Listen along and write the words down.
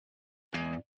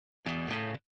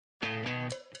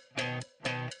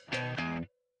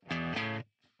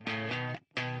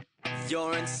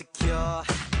You're insecure,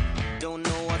 don't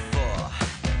know what for.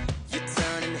 You're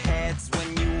turning heads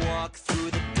when you walk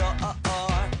through the door.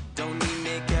 Don't need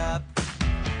makeup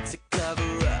to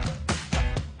cover up.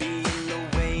 Being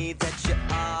the way that you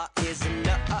are is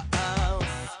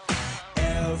enough.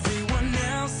 Everyone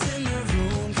else in the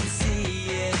room can see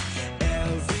it.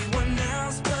 Everyone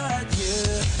else but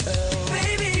you.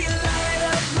 Baby, you light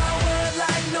up my world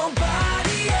like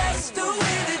nobody else. The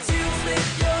way that you flip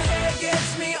your hair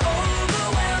gets me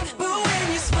overwhelmed. But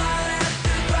when you smile at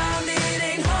the ground, it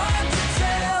ain't hard to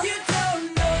tell. You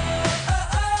don't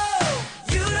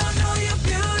know you're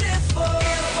beautiful.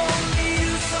 If only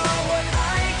you saw what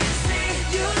I can see,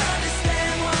 you'll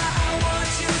understand why I want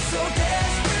you so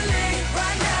desperately.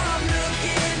 Right now I'm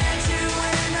looking at you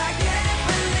and I can't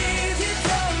believe you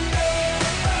don't know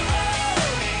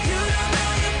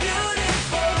you're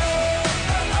beautiful.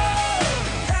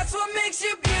 That's what makes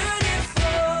you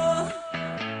beautiful.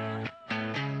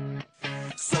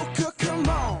 So come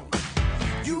on,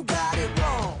 you got it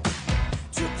wrong.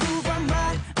 To prove I'm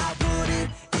right, I put it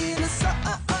in a song.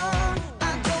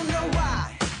 I don't know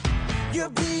why you're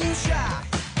being shy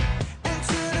and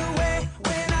turn away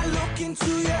when I look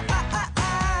into your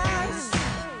eyes.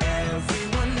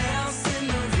 Everyone else in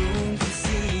the room can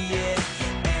see it.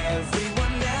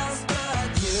 Everyone else but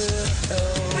you.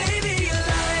 Baby, you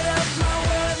light up my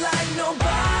world like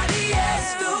nobody else.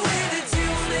 The way that you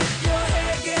flip your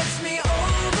hair gets me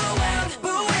overwhelmed.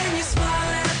 But when you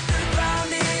smile at the ground,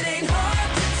 it ain't hard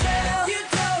to tell. You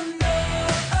don't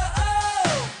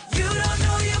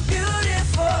know you're beautiful. If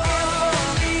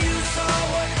only you saw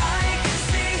what I can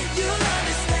see, you'll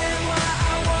understand why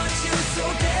I want you so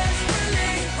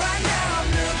desperately. Right now I'm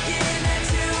looking at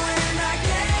you and I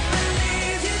can't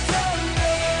believe you don't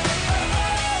know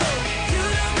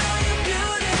you're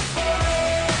beautiful.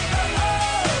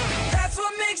 That's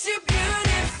what makes you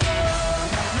beautiful.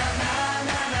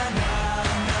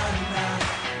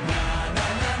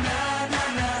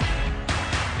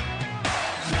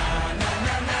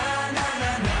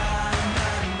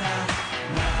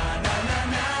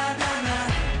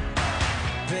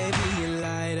 Baby, you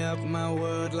light up my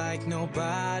world like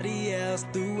nobody else.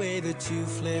 The way that you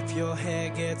flip your hair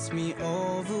gets me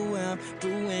overwhelmed. But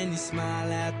when you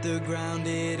smile at the ground,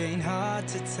 it ain't hard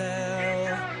to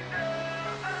tell.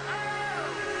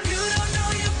 You don't know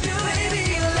you're beautiful.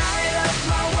 Baby,